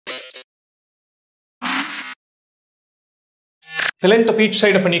The length of each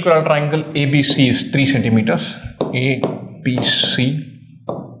side of an equilateral triangle ABC is 3 centimeters. ABC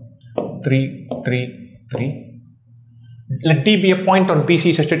 3, 3, 3. Let D be a point on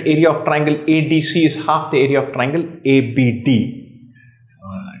BC such that area of triangle ADC is half the area of triangle ABD.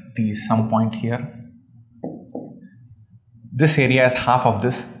 D is some point here. This area is half of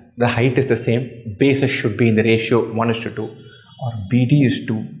this. The height is the same. Bases should be in the ratio 1:2, or BD is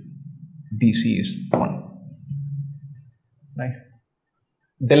 2, DC is 1. Nice.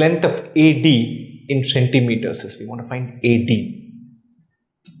 The length of AD in centimeters is, we want to find AD.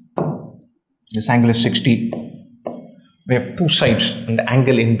 This angle is 60. We have two sides and the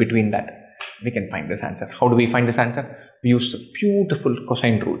angle in between that. We can find this answer. How do we find this answer? We use the beautiful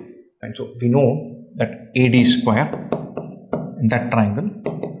cosine rule. And so we know that AD square in that triangle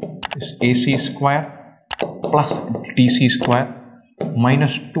is AC square plus DC square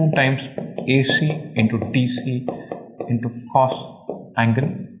minus 2 times AC into DC into cos angle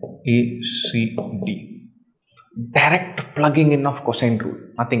ACD. Direct plugging in of cosine rule,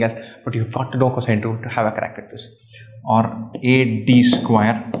 nothing else, but you've got to know cosine rule to have a crack at this. Or AD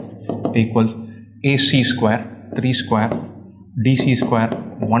square equals AC square 3 square DC square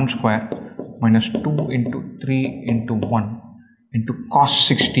 1 square minus 2 into 3 into 1 into cos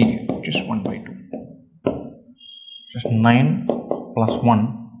 60, which is 1 by 2. Just 9 plus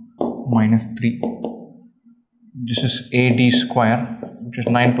 1 minus 3. This is AD square, which is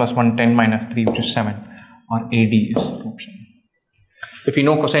 9 plus 1, 10 minus 3, which is 7. Or AD is root 7. If you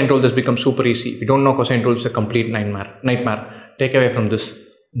know cosine rule, this becomes super easy. If you don't know cosine rule, it's a complete nightmare. Take away from this,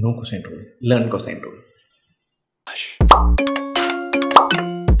 no cosine rule. Learn cosine rule.